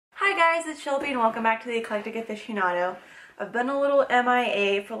guys, it's Shelby and welcome back to the Eclectic Aficionado. I've been a little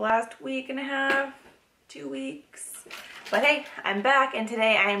MIA for the last week and a half, 2 weeks. But hey, I'm back and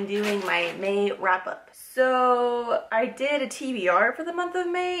today I am doing my May wrap-up. So I did a TBR for the month of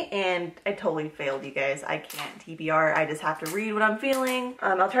May and I totally failed, you guys. I can't TBR, I just have to read what I'm feeling.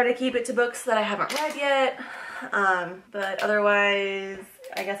 I'll try to keep it to books that I haven't read yet. But otherwise,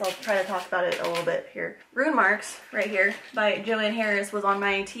 I guess I'll try to talk about it a little bit here. Rune Marks, right here, by Joanne Harris, was on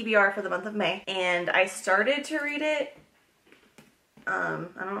my TBR for the month of May. And I started to read it. I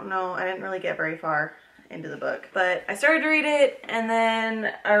don't know, I didn't really get very far into the book. But I started to read it, and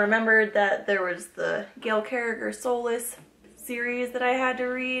then I remembered that there was the Gail Carriger Soulless series that I had to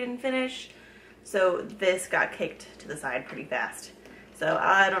read and finish. So this got kicked to the side pretty fast. So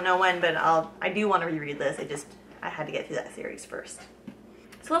I don't know when, but I do want to reread this. I had to get through that series first.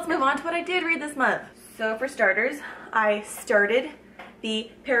 So let's move on to what I did read this month. So for starters, I started the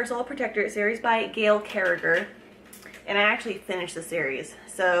Parasol Protectorate series by Gail Carriger, and I actually finished the series.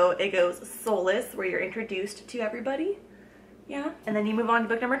 So it goes Soulless, where you're introduced to everybody. Yeah. And then you move on to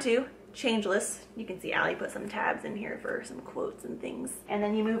book number 2, Changeless. You can see Allie put some tabs in here for some quotes and things. And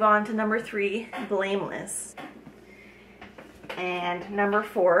then you move on to number 3, Blameless. And number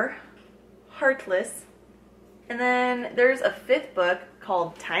 4, Heartless. And then there's a 5th book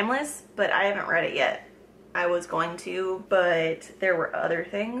called Timeless, but I haven't read it yet. I was going to, but there were other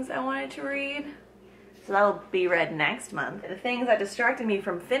things I wanted to read. So that'll be read next month. The things that distracted me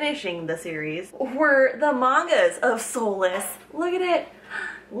from finishing the series were the mangas of Soulless. Look at it.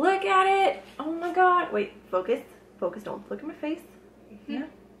 Look at it. Oh my god. Wait, focus. Focus, don't look at my face. Yeah.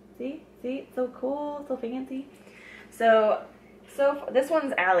 See? See? It's so cool, so fancy. So this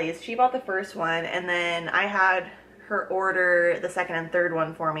one's Allie's. She bought the first one, and then I had her order the second and third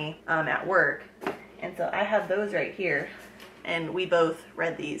one for me at work. And so I have those right here, and we both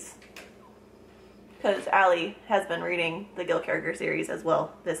read these. Because Allie has been reading the Gail Carriger series as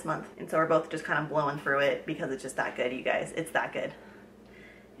well this month. And so we're both just kind of blowing through it because it's just that good, you guys. It's that good.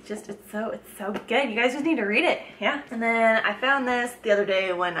 It's so good. You guys just need to read it, yeah? And then I found this the other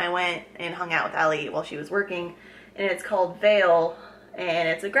day when I went and hung out with Allie while she was working. And it's called Veil. And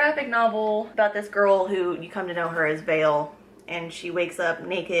it's a graphic novel about this girl who you come to know her as Veil. And she wakes up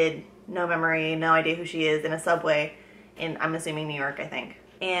naked, no memory, no idea who she is, in a subway in, I'm assuming, New York, I think.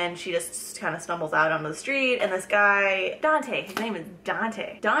 And she just kind of stumbles out onto the street, and this guy, Dante, his name is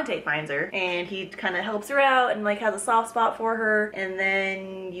Dante. Dante finds her, and he kind of helps her out and like has a soft spot for her. And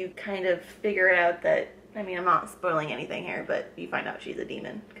then you kind of figure out that, I mean, I'm not spoiling anything here, but you find out she's a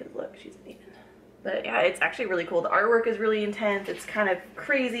demon, because look, she's a demon. But yeah, it's actually really cool. The artwork is really intense. It's kind of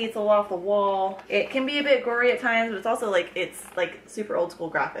crazy. It's a little off the wall. It can be a bit gory at times, but it's also like, it's like super old school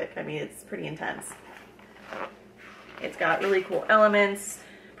graphic. I mean, it's pretty intense. It's got really cool elements.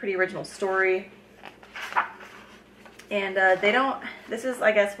 Pretty original story. And this is,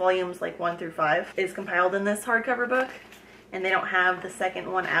 I guess, volumes like 1 through 5 is compiled in this hardcover book, and they don't have the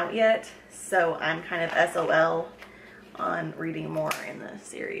second one out yet, so I'm kind of SOL on reading more in the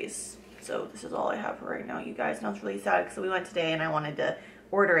series. So this is all I have for right now, you guys, and I was really sad because we went today and I wanted to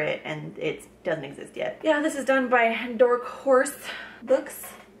order it and it doesn't exist yet. Yeah, this is done by Dark Horse Books.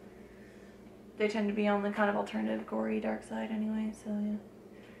 They tend to be on the kind of alternative, gory, dark side anyway, so yeah.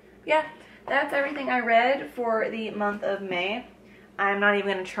 Yeah, that's everything I read for the month of May. I'm not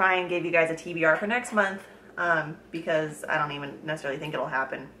even going to try and give you guys a TBR for next month because I don't even necessarily think it'll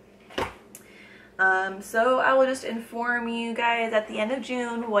happen. So I will just inform you guys at the end of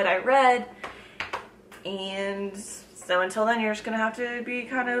June what I read, and so until then you're just going to have to be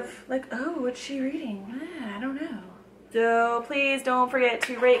kind of like, oh, what's she reading? I don't know. So please don't forget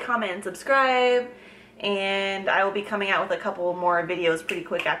to rate, comment, and subscribe. And I will be coming out with a couple more videos pretty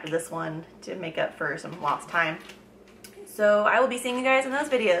quick after this one to make up for some lost time. So I will be seeing you guys in those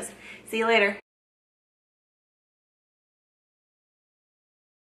videos. See you later.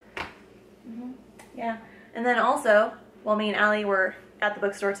 Yeah, and then also, while me and Allie were at the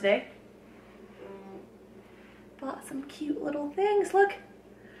bookstore today, bought some cute little things. Look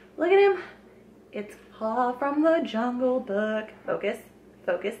at him. It's Paw from the Jungle Book. Focus,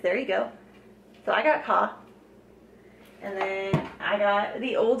 focus, there you go. So I got Ka, and then I got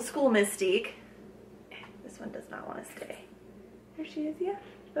the Old School Mystique. This one does not want to stay. There she is, yeah.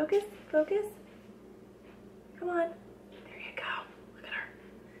 Focus, focus. Come on. There you go. Look at her.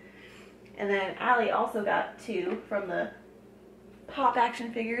 And then Allie also got 2 from the Pop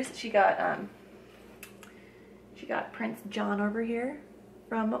action figures. She got Prince John over here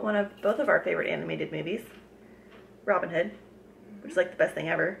from both of our favorite animated movies, Robin Hood, which is like the best thing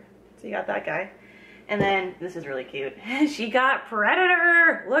ever. So you got that guy. And then, this is really cute. She got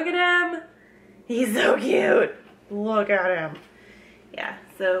Predator! Look at him! He's so cute! Look at him. Yeah,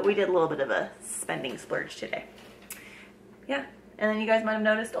 so we did a little bit of a spending splurge today. Yeah, and then you guys might have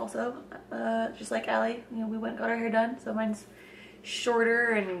noticed also, just like Allie, you know, we went and got our hair done. So mine's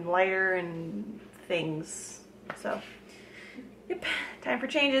shorter and lighter and things. So, yep, time for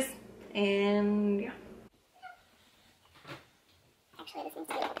changes. And yeah. Actually, this needs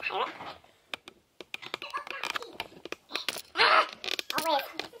to be a little bit higher up. Ah! Always.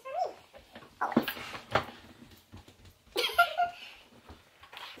 This is for me. Always.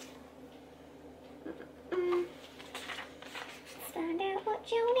 Let's find out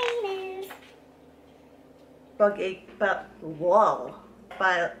what your name is. Bug egg, but whoa.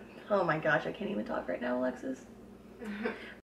 But, oh my gosh, I can't even talk right now, Alexis.